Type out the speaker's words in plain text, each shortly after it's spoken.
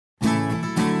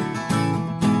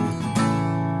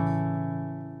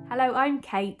Hello, I'm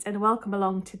Kate and welcome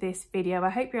along to this video. I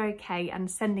hope you're okay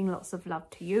and sending lots of love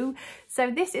to you.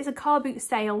 So this is a car boot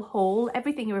sale haul.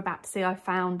 Everything you're about to see I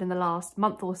found in the last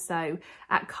month or so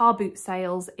at car boot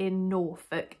sales in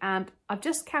Norfolk, and I've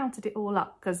just counted it all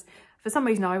up because for some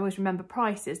reason I always remember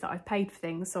prices that I've paid for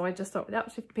things, so I just thought that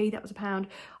was 50p, that was £1.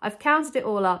 I've counted it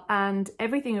all up and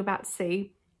everything you're about to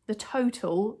see, the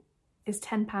total is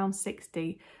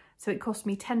 £10.60. So it cost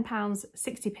me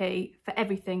 £10.60 for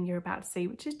everything you're about to see,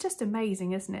 which is just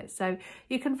amazing, isn't it? So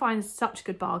you can find such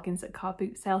good bargains at car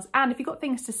boot sales. And if you've got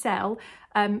things to sell,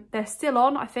 they're still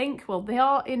on, I think. Well, they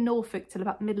are in Norfolk till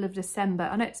about the middle of December.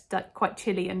 I know it's quite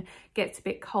chilly and gets a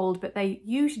bit cold, but they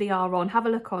usually are on. Have a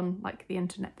look on like the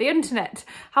internet.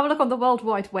 Have a look on the World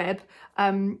Wide Web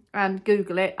and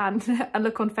Google it and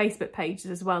look on Facebook pages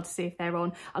as well to see if they're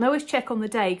on. And I always check on the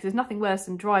day because there's nothing worse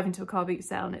than driving to a car boot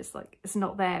sale and it's like, it's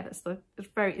not there.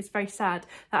 It's very sad.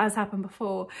 That has happened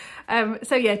before.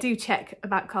 So yeah, do check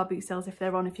about car boot sales if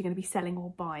they're on, if you're going to be selling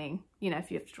or buying, you know,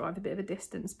 if you have to drive a bit of a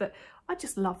distance. But I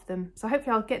just love them. So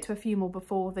hopefully I'll get to a few more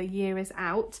before the year is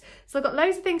out. So I've got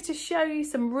loads of things to show you,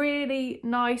 some really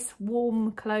nice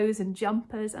warm clothes and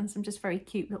jumpers and some just very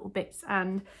cute little bits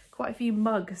and quite a few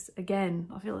mugs again.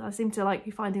 I seem to like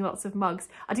be finding lots of mugs.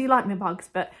 I do like my mugs,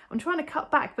 but I'm trying to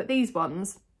cut back. But these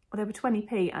ones, well, they were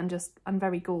 20p and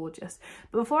very gorgeous.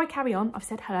 But before I carry on, I've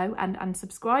said hello and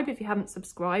subscribe if you haven't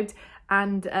subscribed.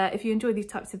 And if you enjoy these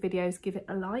types of videos, give it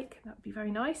a like. That would be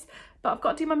very nice. But I've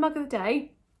got to do my mug of the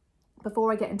day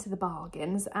before I get into the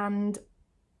bargains. And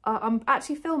I'm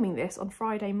actually filming this on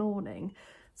Friday morning.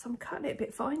 So I'm cutting it a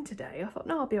bit fine today. I thought,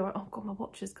 no, I'll be all right. Oh God, my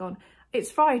watch has gone.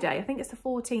 It's Friday. I think it's the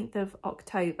 14th of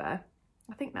October.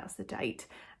 I think that's the date.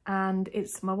 And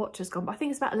my watch has gone, but I think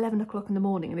it's about 11 o'clock in the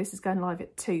morning and this is going live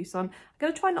at 2. So I'm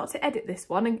going to try not to edit this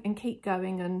one and keep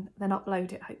going and then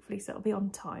upload it hopefully, so it'll be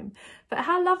on time. But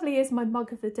how lovely is my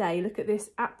mug of the day? Look at this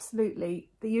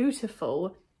absolutely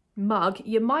beautiful mug.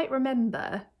 You might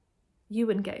remember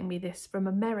Ewan getting me this from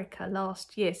America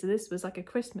last year. So this was like a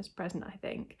Christmas present, I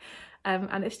think.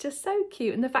 And it's just so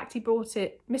cute. And the fact he brought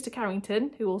it, Mr.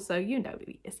 Carrington, who also, you know who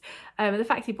he is, the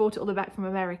fact he brought it all the way back from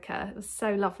America, it was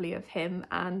so lovely of him.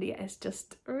 And yeah, it's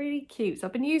just really cute. So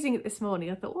I've been using it this morning.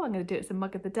 I thought, oh, I'm going to do it as a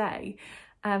mug of the day.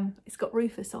 It's got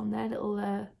Rufus on there,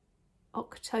 little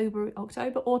October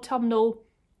autumnal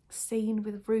scene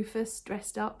with Rufus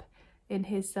dressed up in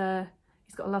his...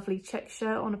 He's got a lovely check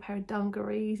shirt on, a pair of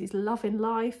dungarees. He's loving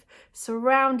life,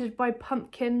 surrounded by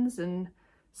pumpkins and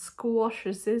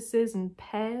squashes and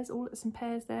pears, all some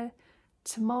pears there,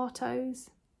 tomatoes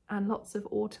and lots of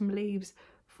autumn leaves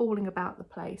falling about the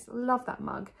place. I love that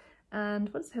mug. And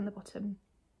what does it say on the bottom?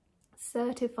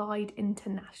 Certified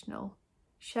International.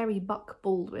 Sherry Buck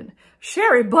Baldwin.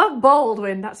 Sherry Buck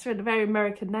Baldwin. That's a very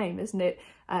American name, isn't it?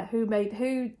 Who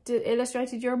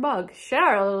illustrated your mug?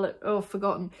 Cheryl. Oh,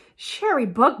 forgotten. Sherry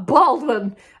Buck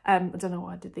Baldwin. I don't know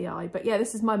why I did the I, but yeah,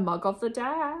 this is my mug of the day.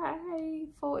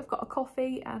 I've got a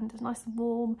coffee and it's nice and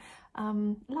warm.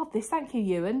 Love this. Thank you,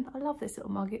 Ewan. I love this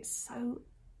little mug. It's so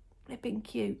flipping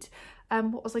cute.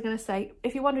 What was I going to say?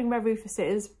 If you're wondering where Rufus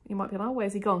is, you might be like, oh,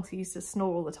 where's he gone? Because he used to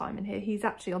snore all the time in here. He's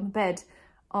actually on the bed.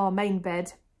 Our main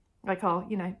bed, like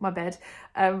my bed,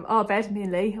 our bed, me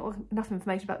and Lee, enough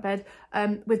information about bed,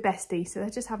 with Bestie. So they're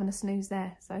just having a snooze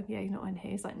there. So yeah, you're not in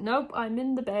here. He's like, nope, I'm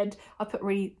in the bed. I put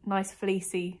really nice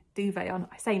fleecy duvet on.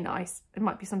 I say nice. It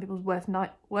might be some people's worst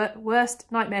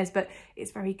nightmares, but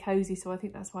it's very cozy. So I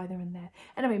think that's why they're in there.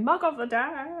 Anyway, mug of the day.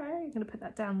 I'm going to put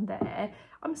that down there.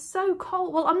 I'm so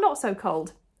cold. Well, I'm not so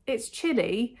cold. It's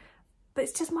chilly. But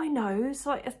it's just my nose,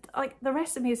 like the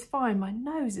rest of me is fine. My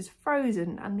nose is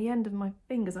frozen and the end of my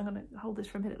fingers, I'm going to hold this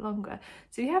for a minute longer.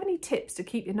 So if you have any tips to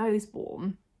keep your nose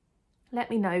warm, let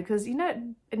me know. Because you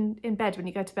know in bed, when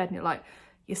you go to bed and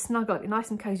you're snug up, you're nice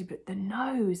and cozy, but the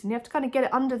nose, and you have to kind of get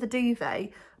it under the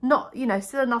duvet. Not, you know,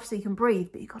 still enough so you can breathe,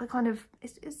 but you've got to kind of,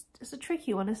 it's a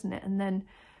tricky one, isn't it? And then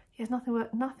there's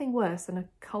nothing worse than a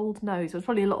cold nose. Well, there's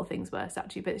probably a lot of things worse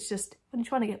actually, but it's just, when you're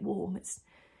trying to get warm,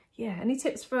 yeah. Any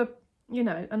tips for, you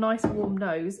know, a nice warm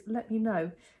nose, let me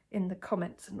know in the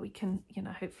comments and we can, you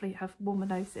know, hopefully have warmer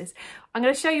noses. I'm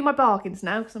going to show you my bargains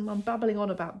now because I'm babbling on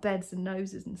about beds and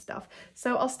noses and stuff.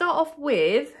 So I'll start off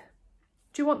with,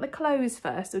 do you want the clothes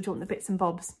first or do you want the bits and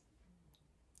bobs?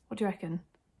 What do you reckon?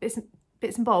 Bits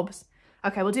and bobs?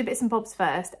 Okay, we'll do bits and bobs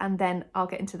first and then I'll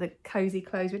get into the cosy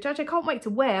clothes, which actually I can't wait to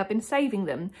wear. I've been saving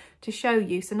them to show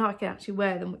you, so now I can actually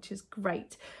wear them, which is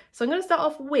great. So I'm going to start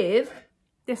off with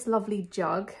this lovely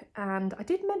jug, and I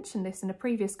did mention this in a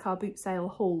previous car boot sale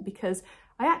haul because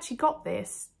I actually got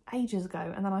this ages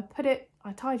ago and then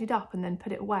I tidied up and then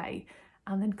put it away,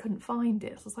 and then couldn't find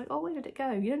it. So I was like, oh, where did it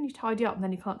go? You don't need to tidy up and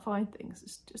then you can't find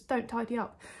things. Just don't tidy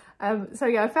up. So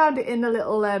yeah, I found it in a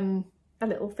little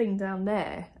thing down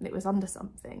there, and it was under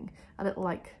something, a little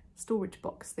like storage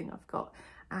box thing I've got.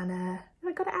 And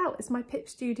I got it out. It's my Pip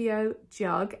Studio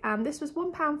jug, and this was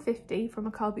 £1.50 from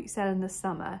a car boot sale in the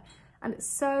summer, and it's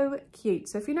so cute.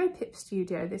 So if you know Pip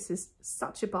Studio, this is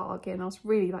such a bargain. I was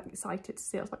really like excited to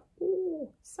see it. I was like,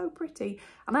 oh, so pretty.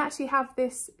 And I actually have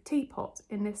this teapot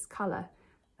in this colour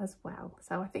as well.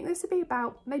 So I think this would be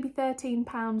about maybe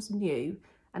 £13 new,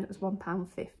 and it was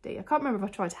 £1.50. I can't remember if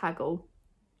I tried to haggle.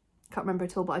 Can't remember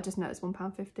at all, but I just know it's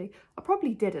 £1.50. I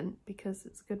probably didn't because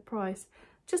it's a good price.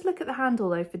 Just look at the handle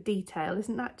though for detail.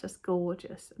 Isn't that just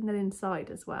gorgeous? And then inside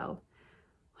as well.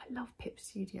 I love Pip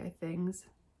Studio things.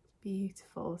 It's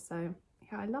beautiful. So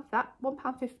yeah, I love that.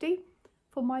 £1.50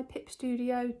 for my Pip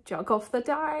Studio jug of the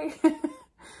day.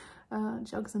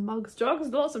 Jugs and mugs.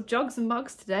 Lots of jugs and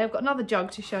mugs today. I've got another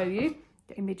jug to show you.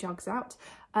 Getting my jugs out.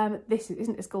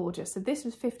 Isn't this gorgeous? So this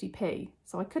was 50p.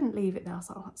 So I couldn't leave it there. I was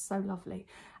like, oh, that's so lovely.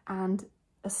 And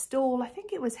a stall, I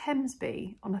think it was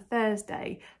Hemsby on a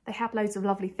Thursday, they had loads of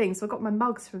lovely things. So I got my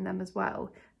mugs from them as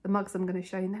well. The mugs I'm going to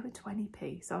show you, and they were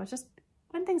 20p. So I was just,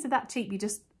 when things are that cheap, you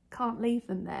just can't leave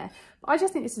them there. But I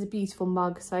just think this is a beautiful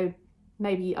mug. So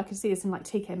maybe I could see this in like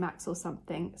TK Maxx or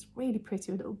something. It's really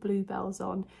pretty with little bluebells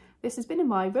on. This has been in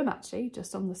my room actually,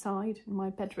 just on the side in my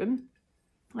bedroom.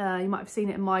 You might have seen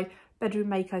it in my bedroom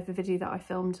makeover video that I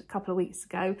filmed a couple of weeks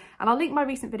ago, and I'll link my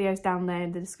recent videos down there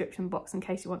in the description box in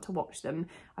case you want to watch them.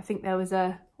 I think there was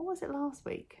a, what was it last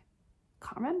week?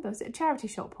 Can't remember. Was it a charity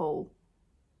shop haul?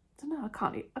 I don't know. I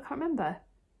can't remember.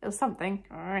 It was something.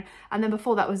 And then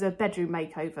before that was a bedroom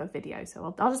makeover video,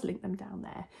 so I'll just link them down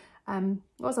there.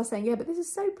 What was I saying? Yeah, but this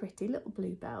is so pretty. Little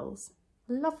bluebells.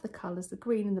 I love the colours, the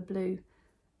green and the blue,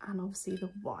 and obviously the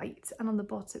white. And on the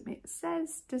bottom it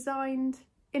says designed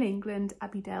in England,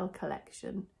 Abbeydale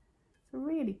collection. It's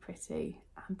really pretty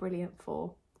and brilliant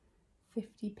for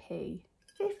 50p.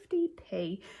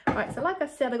 50p. Right, so like I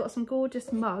said, I got some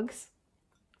gorgeous mugs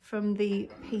from the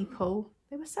people.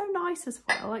 They were so nice as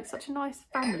well, like such a nice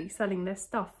family selling their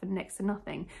stuff for next to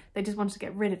nothing. They just wanted to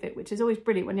get rid of it, which is always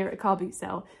brilliant when you're at a car boot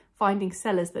sale, finding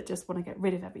sellers that just want to get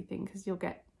rid of everything because you'll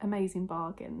get amazing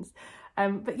bargains.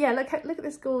 But yeah, look at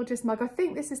this gorgeous mug. I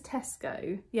think this is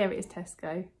Tesco. Yeah, it is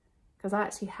Tesco. Because I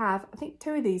actually have, I think 2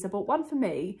 of these. I bought one for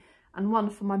me and one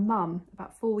for my mum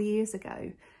about 4 years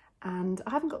ago. And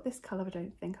I haven't got this colour, I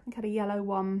don't think. I think I had a yellow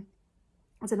one.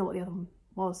 I don't know what the other one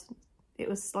was. It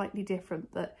was slightly different,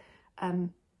 but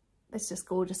it's just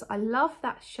gorgeous. I love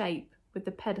that shape with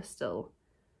the pedestal.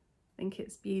 I think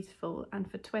it's beautiful. And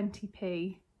for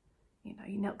 20p, you know,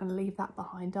 you're not going to leave that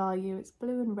behind, are you? It's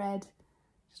blue and red.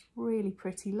 Just really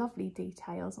pretty, lovely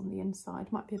details on the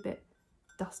inside. Might be a bit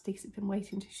dusty, so I've been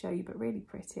waiting to show you, but really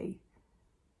pretty.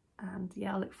 And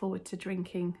yeah, I look forward to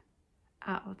drinking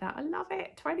out of that. I love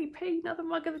it. 20p, another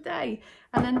mug of the day.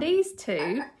 And then these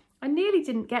two, I nearly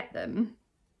didn't get them,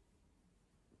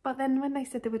 but then when they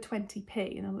said they were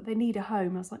 20p and they need a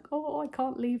home, I was like, oh, I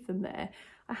can't leave them there.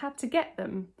 I had to get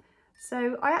them.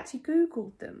 So I actually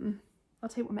Googled them. I'll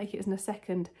tell you what make it in a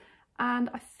second.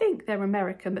 And I think they're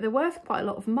American, but they're worth quite a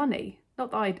lot of money. Not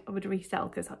that I would resell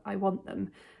because I want them.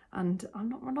 And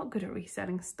I'm not good at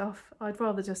reselling stuff. I'd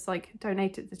rather just like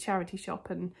donate it to the charity shop.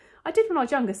 And I did when I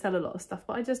was younger sell a lot of stuff,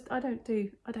 but I don't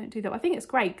do that. I think it's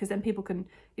great because then people can,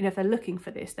 you know, if they're looking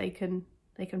for this, they can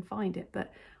find it.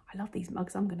 But I love these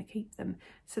mugs. I'm going to keep them.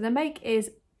 So the make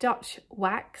is Dutch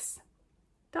Wax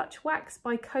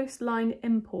by Coastline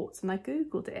Imports, and I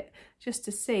googled it just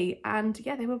to see, and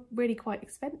yeah, they were really quite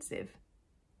expensive.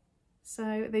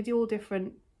 So they do all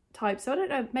different types. So I don't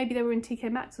know, maybe they were in TK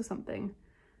Maxx or something.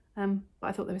 But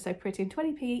I thought they were so pretty, and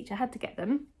 20p each. I had to get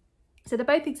them. So they're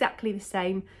both exactly the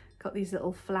same. Got these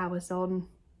little flowers on,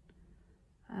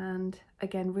 and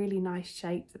again, really nice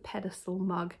shape. The pedestal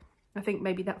mug. I think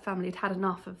maybe that family had had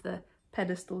enough of the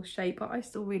pedestal shape, but I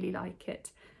still really like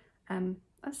it. And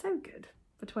so good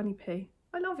for 20p.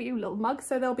 I love you, little mugs.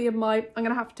 So they'll be in my, I'm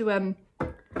gonna have to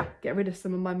get rid of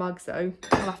some of my mugs though.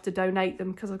 I'll have to donate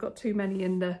them because I've got too many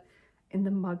in the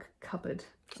mug cupboard.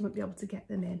 I won't be able to get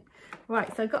them in.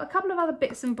 Right, so I've got a couple of other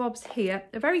bits and bobs here.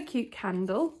 A very cute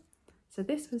candle. So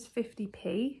this was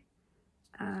 50p,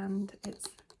 and it's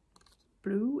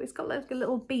blue. It's got like a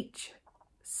little beach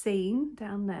scene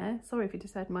down there. Sorry if you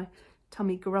just heard my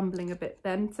tummy grumbling a bit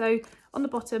then. So on the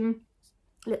bottom,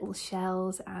 little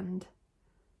shells and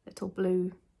little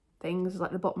blue things,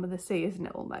 like the bottom of the sea, isn't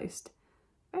it, almost?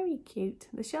 Very cute.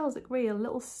 The shells look real.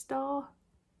 Little star,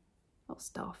 not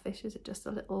starfish, is it just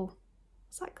a little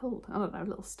what's that called? I don't know, a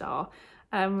little star.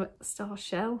 Star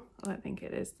shell, I don't think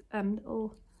it is.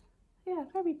 Little, yeah,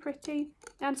 very pretty.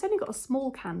 And it's only got a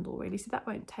small candle really, so that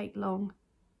won't take long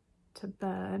to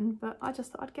burn, but I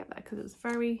just thought I'd get that because it was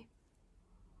very,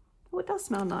 oh, it does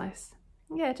smell nice.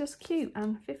 Yeah, just cute,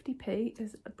 and 50p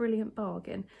is a brilliant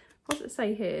bargain. What does it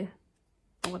say here?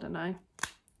 Oh, I don't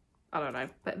know,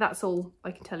 but that's all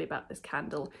I can tell you about this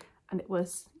candle, and it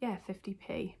was, yeah,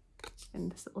 50p in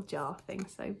this little jar thing,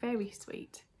 so very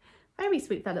sweet,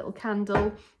 that little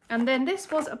candle. And then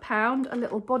this was £1, a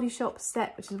little Body Shop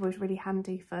set, which is always really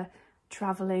handy for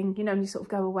traveling, you know, and you sort of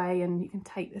go away and you can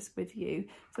take this with you.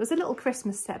 So it's a little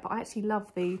Christmas set, but I actually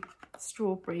love the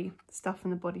strawberry stuff from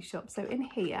the Body Shop. So in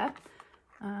here,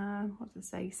 what does it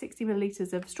say? 60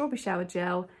 millilitres of strawberry shower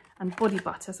gel and body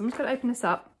butter. So I'm just going to open this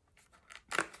up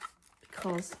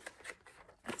because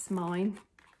it's mine.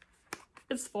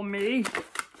 It's for me.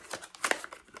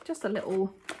 Just a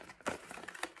little,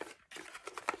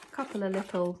 couple of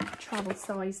little travel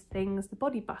size things, the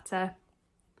body butter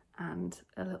and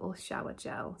a little shower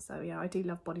gel. So yeah, I do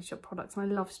love Body Shop products and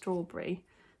I love strawberry.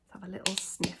 Let's have a little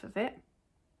sniff of it.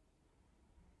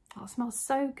 Oh, it smells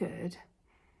so good.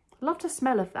 I love the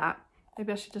smell of that.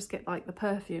 Maybe I should just get like the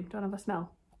perfume. Do I have a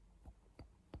smell?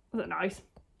 Is it nice?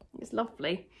 It's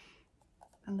lovely.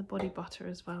 And the body butter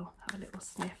as well. Have a little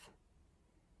sniff.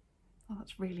 Oh,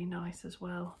 that's really nice as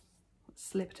well. It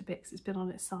slipped a bit because it's been on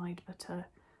its side, but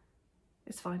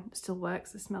it's fine. It still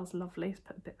works. It smells lovely. Let's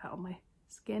put a bit of that on my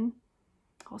skin.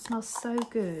 Oh, it smells so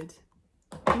good.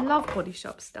 I love Body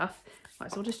Shop stuff.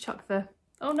 Right, so I'll just chuck the,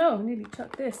 oh no, I nearly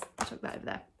chucked this. I'll chuck that over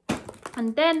there.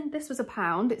 And then this was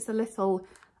 £1. It's a little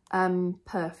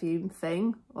perfume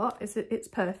thing. What is it? It's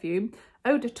perfume.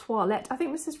 Eau de Toilette. I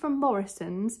think this is from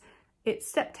Morrison's. It's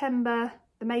September,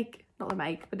 not the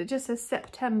make, but it just says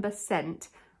September scent,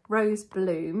 Rose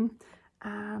Bloom.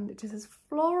 And it just says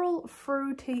floral,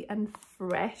 fruity and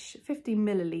fresh, 50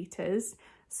 millilitres.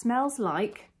 Smells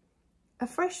like a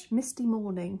fresh, misty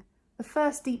morning. The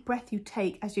first deep breath you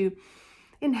take as you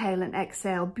inhale and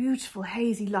exhale, beautiful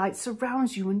hazy light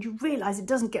surrounds you and you realise it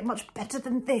doesn't get much better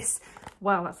than this.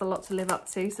 Wow, that's a lot to live up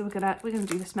to. So we're gonna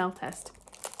do the smell test.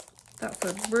 That's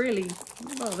a really,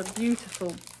 rather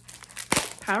beautiful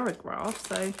paragraph.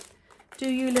 So, do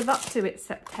you live up to it,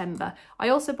 September? I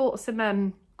also bought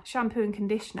some shampoo and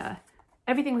conditioner.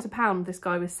 Everything was £1 this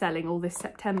guy was selling, all this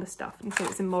September stuff, and so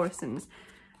it's in Morrison's.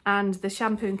 And the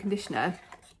shampoo and conditioner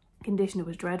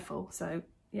was dreadful, so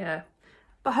yeah.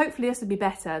 But hopefully this would be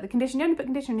better. The conditioner, you only put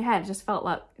conditioner in your hair, it just felt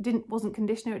like it wasn't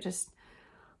conditioner, it just,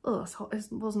 oh, it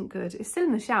wasn't good. It's still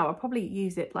in the shower, I'll probably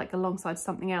use it like alongside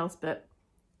something else, but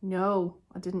no,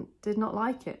 I did not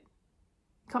like it.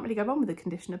 Can't really go wrong with the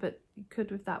conditioner, but you could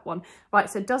with that one. Right,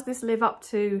 so does this live up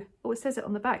to, oh, it says it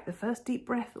on the back, the first deep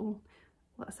breath, or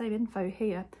well, that same info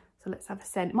here. So let's have a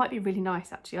scent. It might be really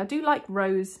nice, actually. I do like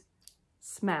rose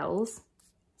scents.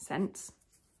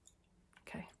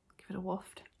 Okay, give it a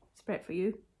waft. Spray it for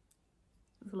you.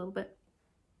 There's a little bit.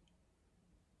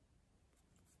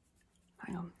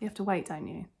 Hang on, you have to wait, don't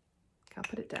you? Okay, I'll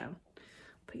put it down.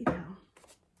 Put you down.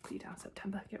 Put you down,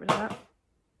 September. Get rid of that.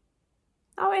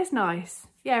 Oh, it is nice.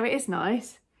 Yeah, it is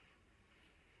nice.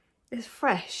 It's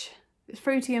fresh. It's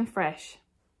fruity and fresh.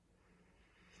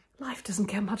 Life doesn't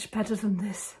get much better than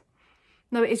this.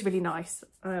 No, it is really nice.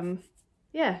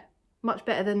 Yeah, much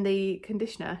better than the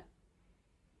conditioner.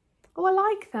 Oh, I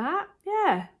like that.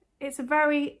 Yeah, it's a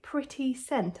very pretty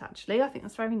scent, actually. I think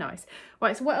that's very nice.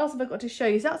 Right, so what else have I got to show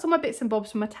you? So that's all my bits and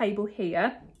bobs from my table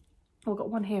here. Oh, I've got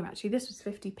one here, actually. This was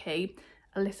 50p.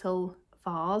 A little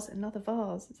vase. Another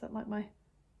vase. Is that like my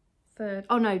third?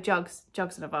 Oh, no, jugs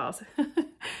and a vase.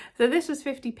 So this was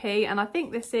 50p, and I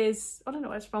think this is, I don't know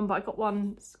where it's from, but I got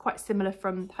one quite similar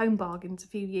from Home Bargains a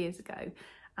few years ago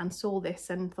and saw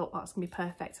this and thought, oh, that's going to be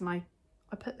perfect. And I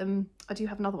put them, I do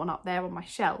have another one up there on my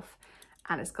shelf,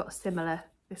 and it's got a similar,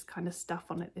 this kind of stuff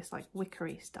on it, this like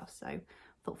wickery stuff. So I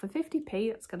thought for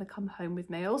 50p, that's going to come home with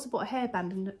me. I also bought a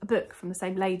hairband and a book from the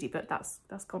same lady, but that's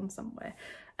gone somewhere.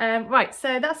 Right,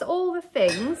 so that's all the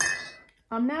things.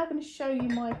 I'm now going to show you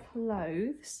my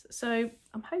clothes. So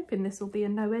I'm hoping this will be a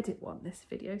no edit one, this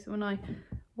video. So when I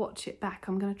watch it back,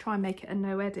 I'm going to try and make it a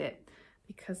no edit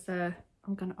because I'm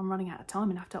running out of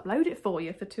time and I have to upload it for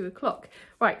you for 2 o'clock.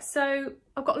 Right, so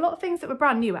I've got a lot of things that were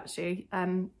brand new actually.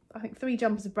 I think 3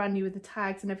 jumpers are brand new with the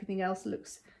tags, and everything else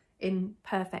looks in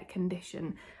perfect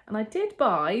condition. And I did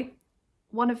buy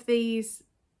one of these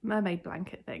mermaid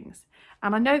blanket things.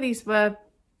 And I know these were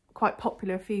quite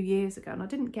popular a few years ago and I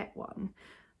didn't get one,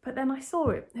 but then I saw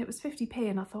it was 50p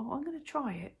and I thought, oh, I'm going to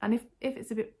try it, and if it's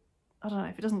a bit I don't know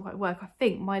if it doesn't quite work. I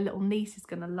think my little niece is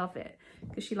going to love it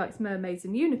because she likes mermaids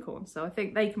and unicorns. So I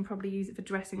think they can probably use it for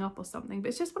dressing up or something. But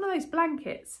it's just one of those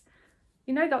blankets,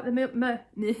 you know, like the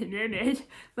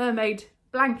mermaid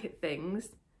blanket things.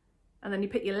 And then you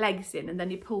put your legs in and then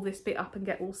you pull this bit up and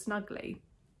get all snuggly.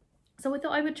 So I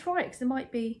thought I would try it because it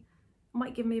might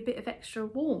give me a bit of extra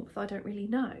warmth. I don't really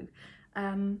know.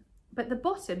 But the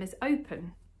bottom is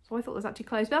open. So I thought it was actually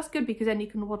closed. But that's good because then you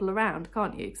can waddle around,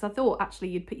 can't you? Because I thought actually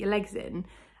you'd put your legs in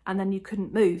and then you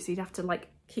couldn't move. So you'd have to like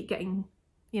keep getting,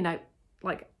 you know,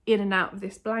 like in and out of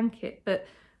this blanket. But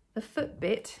the foot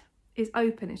bit is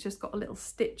open. It's just got a little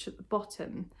stitch at the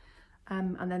bottom.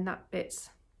 And then that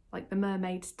bit's like the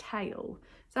mermaid's tail.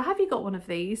 So have you got one of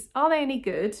these? Are they any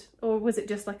good? Or was it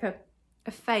just like a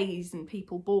phase and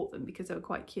people bought them because they were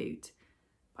quite cute?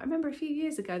 But I remember a few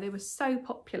years ago they were so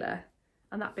popular,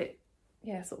 and that bit,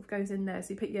 yeah, sort of goes in there. So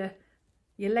you put your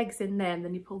legs in there and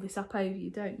then you pull this up over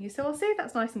you, don't you? So I'll see if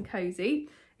that's nice and cozy.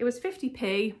 It was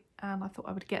 50p and I thought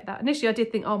I would get that. Initially I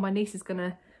did think, oh, my niece is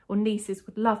gonna, or nieces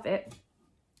would love it.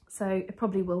 So it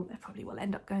probably will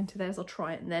end up going to theirs. I'll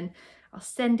try it and then I'll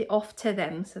send it off to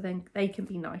them so then they can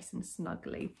be nice and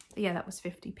snuggly. But yeah, that was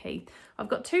 50p. I've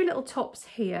got two little tops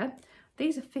here.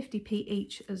 These are 50p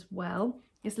each as well.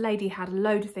 This lady had a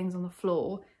load of things on the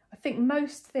floor. I think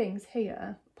most things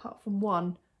here, apart from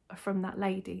one, are from that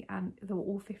lady and they were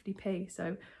all 50p.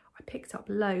 So I picked up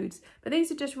loads. But these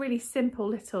are just really simple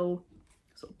little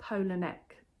sort of polar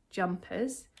neck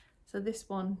jumpers. So this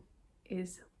one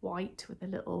is white with a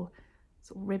little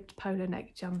sort of ribbed polar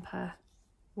neck jumper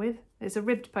it's a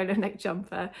ribbed polar neck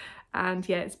jumper, and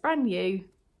yeah, it's brand new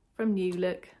from New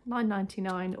Look,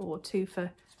 £9.99 or 2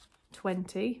 for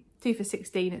 20, 2 for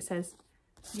 16 it says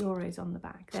euros on the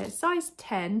back there. It's size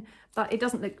 10, but it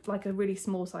doesn't look like a really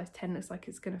small size 10, looks like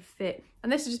it's going to fit.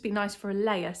 And this would just be nice for a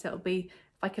layer, so it'll be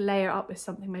like a layer up with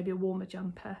something, maybe a warmer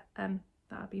jumper, that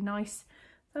would be nice.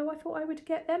 So I thought I would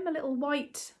get them a little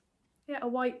white, yeah, a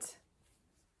white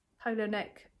polo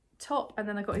neck top, and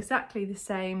then I got exactly the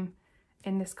same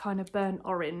in this kind of burnt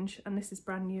orange, and this is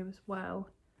brand new as well.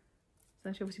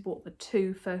 So she obviously bought the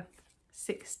 2 for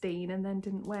 16 and then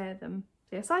didn't wear them.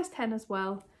 So yeah, size 10 as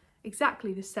well,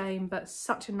 exactly the same, but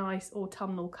such a nice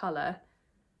autumnal colour.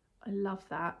 I love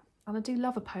that, and I do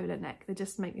love a polo neck. They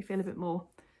just make me feel a bit more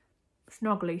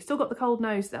snuggly. Still got the cold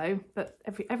nose though, but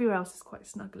everywhere else is quite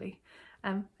snuggly.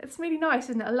 It's really nice,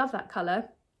 isn't it? I love that colour.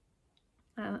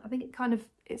 I think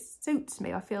it suits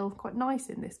me. I feel quite nice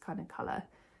in this kind of colour.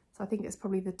 So I think it's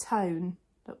probably the tone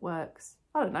that works.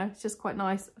 I don't know, it's just quite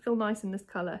nice. I feel nice in this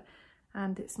colour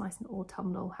and it's nice and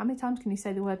autumnal. How many times can you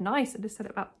say the word nice? I just said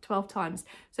it about 12 times.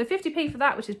 So 50p for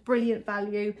that, which is brilliant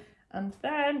value. And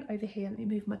then over here, let me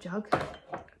move my jug. I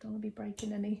don't want to be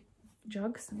breaking any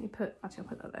jugs. Let me actually I'll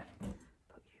put that there.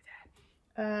 Put you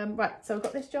there. Right, so I've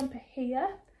got this jumper here.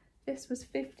 This was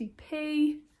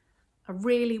 50p. A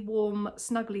really warm,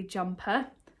 snuggly jumper,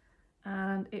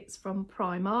 and it's from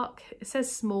Primark. It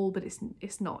says small, but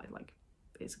it's not. Like,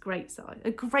 it's a great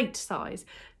size,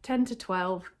 10 to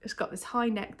 12. It's got this high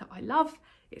neck that I love.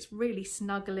 It's really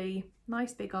snuggly,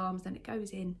 nice big arms, and it goes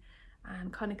in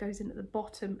and kind of goes in at the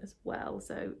bottom as well.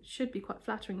 So it should be quite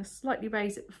flattering. Slightly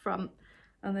raised at the front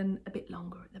and then a bit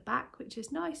longer at the back, which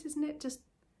is nice, isn't it? Just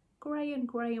grey and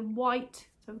white.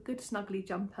 So a good snuggly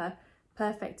jumper,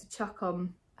 perfect to chuck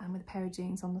on with a pair of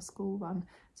jeans on the school run.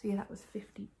 So yeah, that was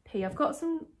 50p. I've got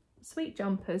some sweet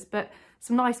jumpers, but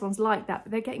some nice ones like that,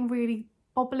 but they're getting really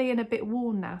bobbly and a bit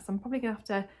worn now. So I'm probably gonna have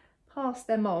to pass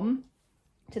them on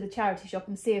to the charity shop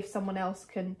and see if someone else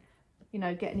can, you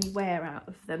know, get any wear out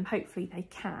of them. Hopefully they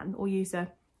can, or use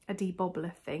a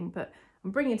debobbler thing. But I'm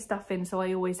bringing stuff in, so I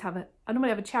normally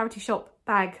have a charity shop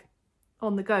bag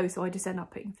on the go, so I just end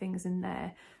up putting things in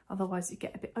there. Otherwise you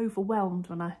get a bit overwhelmed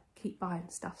when I keep buying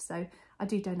stuff. So I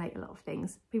do donate a lot of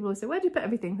things. People always say, where do you put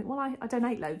everything? I think, well, I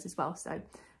donate loads as well. So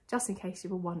just in case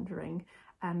you were wondering,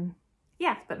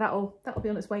 yeah, but that'll be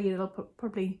on its way in. I'll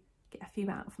probably get a few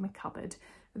out of my cupboard.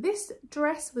 This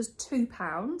dress was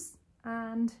 £2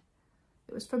 and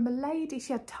it was from a lady.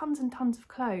 She had tons and tons of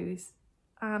clothes,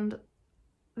 and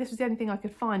this was the only thing I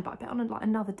could find, but I bet on like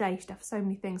another day she'd have so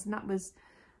many things. And that was,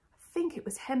 I think it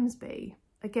was Hemsby.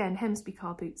 Again, Hemsby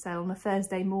car boot sale on a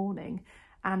Thursday morning,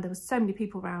 and there was so many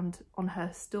people around on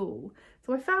her stall.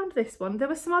 So I found this one. There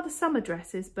were some other summer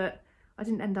dresses, but I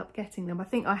didn't end up getting them. I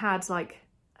think I had like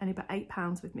only about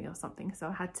 £8 with me or something, so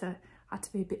I had to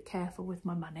be a bit careful with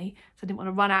my money. So I didn't want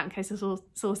to run out in case I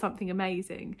saw something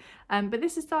amazing. But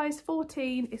this is size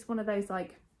 14. It's one of those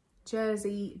like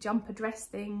jersey jumper dress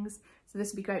things. So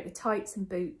this would be great with tights and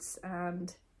boots,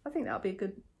 and I think that'll be a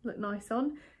good, look nice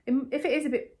on. If it is a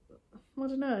bit, I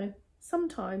don't know,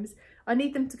 sometimes I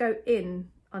need them to go in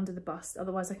under the bust,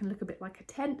 otherwise I can look a bit like a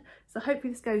tent. So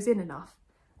hopefully this goes in enough,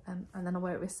 and then I'll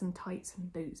wear it with some tights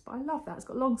and boots. But I love that. It's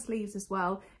got long sleeves as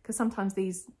well, because sometimes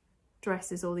these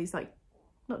dresses, or these like,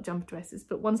 not jumper dresses,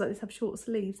 but ones like this have short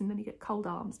sleeves and then you get cold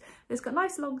arms. But it's got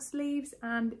nice long sleeves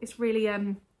and it's really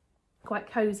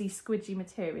quite cozy, squidgy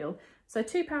material. So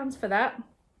 £2 for that. I'll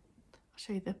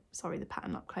show you the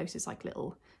pattern up close. It's like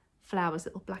little flowers,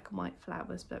 little black and white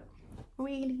flowers, but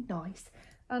really nice.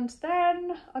 And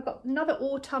then I got another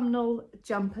autumnal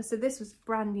jumper. So this was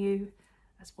brand new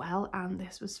as well, and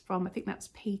this was from, I think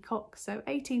that's Peacock, so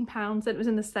 £18, and it was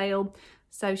in the sale.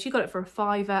 So she got it for a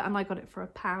 £5 and I got it for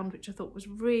 £1, which I thought was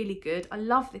really good. I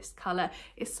love this colour.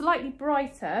 It's slightly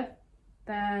brighter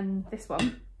than this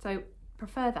one, so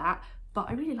prefer that, but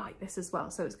I really like this as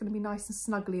well. So it's going to be nice and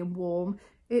snuggly and warm.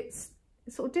 It's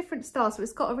sort of different style, so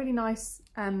it's got a really nice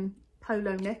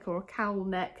polo neck or a cowl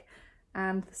neck,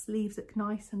 and the sleeves look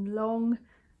nice and long,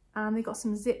 and they've got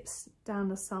some zips down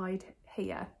the side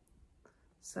here.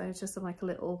 So it's just like a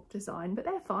little design, but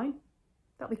they're fine.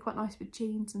 That'll be quite nice with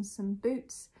jeans and some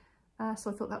boots.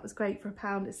 So I thought that was great for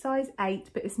 £1. It's size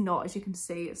 8, but it's not, as you can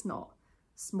see, it's not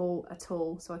small at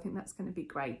all. So I think that's going to be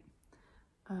great.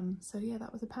 So yeah,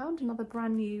 that was £1, another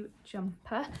brand new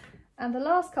jumper. And the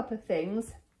last couple of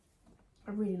things,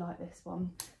 I really like this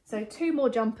one. So 2 more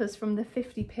jumpers from the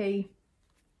 50p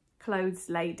clothes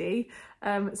lady.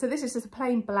 So this is just a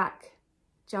plain black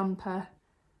jumper,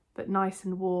 but nice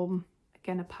and warm.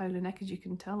 Again, a polo neck, as you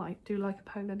can tell. I do like a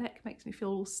polo neck, makes me feel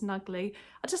all snuggly.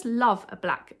 I just love a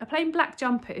plain black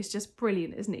jumper is just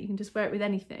brilliant, isn't it? You can just wear it with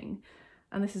anything.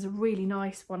 And this is a really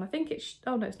nice one. I think it's,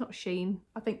 oh no, it's not Sheen.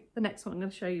 I think the next one I'm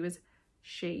going to show you is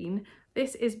Sheen.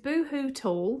 This is Boohoo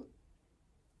Tall.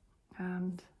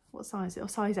 And what size is it? Oh,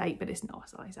 size 8, but it's not a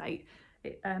size 8.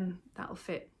 That'll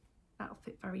fit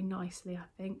very nicely, I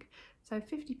think. So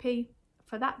 50p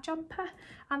for that jumper.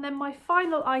 And then my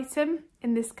final item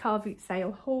in this Car Boot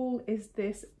sale haul is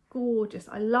this gorgeous,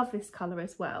 I love this colour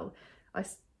as well. I've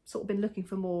sort of been looking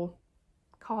for more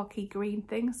khaki green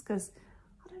things because,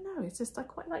 I don't know, it's just I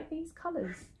quite like these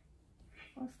colours.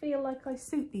 I feel like I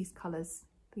suit these colours,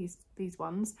 these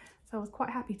ones. So I was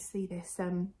quite happy to see this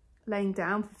laying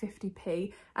down for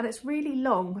 50p, and it's really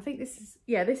long. I think this is,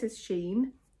 yeah, this is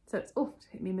Sheen. So it's, oh, it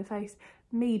hit me in the face,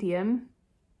 medium.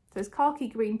 So it's khaki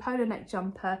green polo neck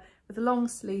jumper with the long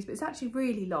sleeves, but it's actually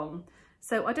really long.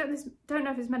 So I don't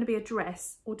know if it's meant to be a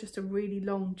dress or just a really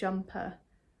long jumper.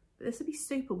 But this would be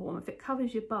super warm. If it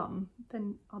covers your bum,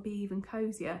 then I'll be even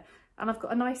cozier. And I've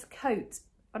got a nice coat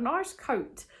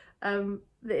that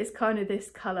is kind of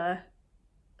this colour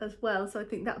as well. So I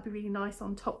think that would be really nice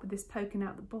on top with this poking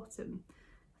out the bottom.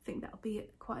 I think that'll be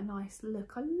quite a nice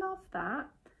look. I love that.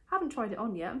 I haven't tried it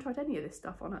on yet. I haven't tried any of this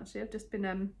stuff on actually. I've just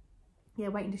been yeah,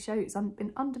 waiting to show you. I've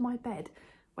been under my bed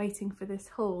waiting for this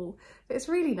haul. But it's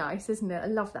really nice, isn't it? I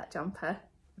love that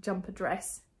jumper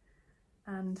dress.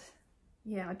 And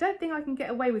yeah, I don't think I can get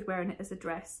away with wearing it as a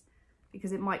dress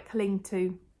because it might cling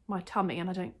to my tummy and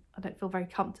I don't feel very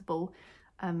comfortable.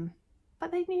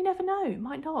 But then you never know, it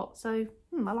might not. So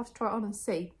I'll have to try it on and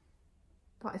see.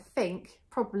 But I think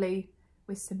probably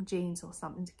with some jeans or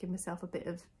something to give myself a bit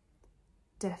of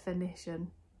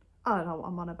definition. I don't know what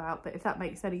I'm on about, but if that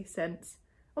makes any sense.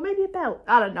 Or maybe a belt.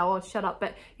 I don't know, I'll shut up.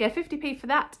 But yeah, 50p for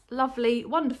that. Lovely,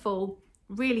 wonderful,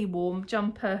 really warm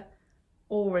jumper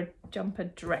or a jumper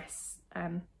dress.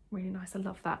 Really nice. I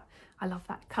love that. I love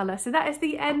that colour. So that is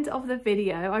the end of the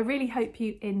video. I really hope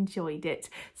you enjoyed it.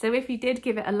 So if you did,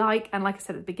 give it a like. And like I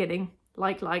said at the beginning,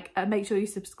 make sure you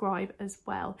subscribe as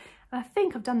well. And I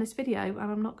think I've done this video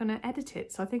and I'm not going to edit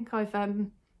it. So I think I've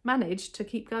managed to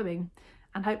keep going.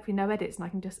 And hopefully no edits and I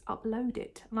can just upload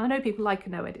it. And I know people like a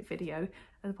no edit video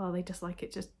as well. They just like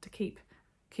it just to keep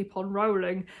on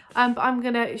rolling. But I'm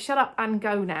gonna shut up and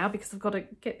go now because I've got to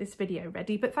get this video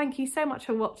ready. But thank you so much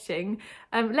for watching.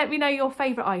 Let me know your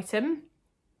favourite item.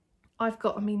 I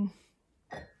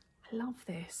love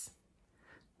this.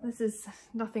 This is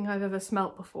nothing I've ever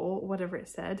smelt before, or whatever it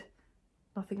said.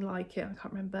 Nothing like it, I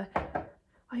can't remember.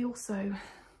 I also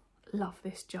love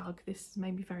this jug. This has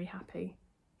made me very happy.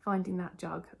 Finding that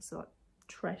jug, it's like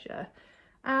treasure.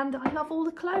 And I love all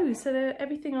the clothes, so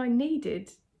everything I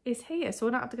needed is here. So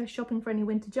I don't have to go shopping for any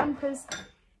winter jumpers.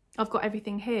 I've got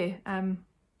everything here.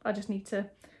 I just need to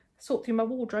sort through my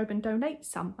wardrobe and donate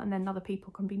some, and then other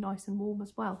people can be nice and warm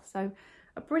as well. So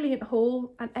a brilliant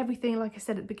haul, and everything, like I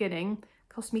said at the beginning,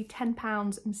 cost me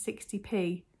 £10 and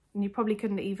 60p, and you probably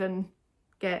couldn't even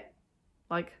get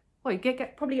you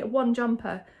probably get one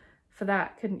jumper for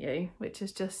that, couldn't you? Which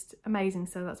is just amazing.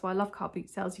 So that's why I love car boot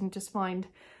sales. You can just find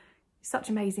such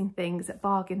amazing things at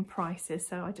bargain prices.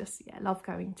 So I just, yeah, love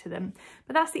going to them.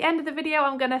 But that's the end of the video.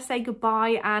 I'm going to say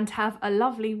goodbye and have a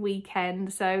lovely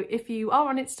weekend. So if you are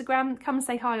on Instagram, come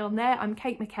say hi on there. I'm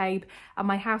Kate McCabe and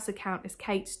my house account is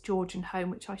Kate's Georgian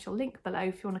Home, which I shall link below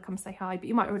if you want to come say hi. But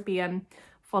you might already be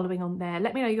following on there.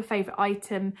 Let me know your favourite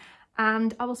item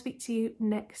and I will speak to you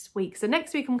next week. So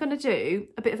next week I'm going to do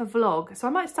a bit of a vlog. So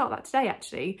I might start that today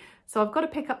actually. So I've got to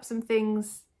pick up some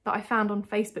things that I found on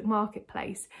Facebook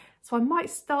Marketplace. So I might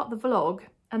start the vlog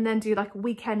and then do like a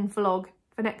weekend vlog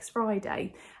for next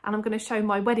Friday. And I'm going to show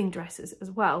my wedding dresses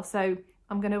as well. So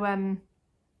I'm going to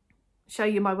show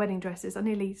you my wedding dresses. I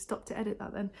nearly stopped to edit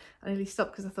that then. I nearly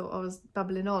stopped because I thought I was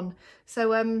babbling on.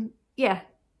 So yeah,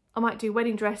 I might do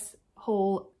wedding dress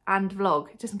haul and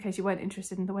vlog, just in case you weren't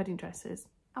interested in the wedding dresses.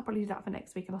 I'll probably do that for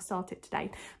next week and I'll start it today.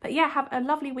 But yeah, have a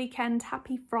lovely weekend.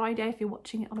 Happy Friday if you're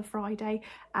watching it on a Friday.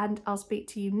 And I'll speak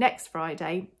to you next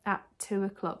Friday at 2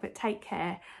 o'clock. But take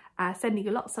care. Sending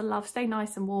you lots of love. Stay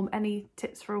nice and warm. Any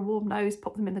tips for a warm nose,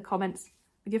 pop them in the comments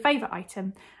with your favourite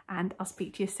item. And I'll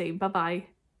speak to you soon.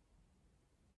 Bye-bye.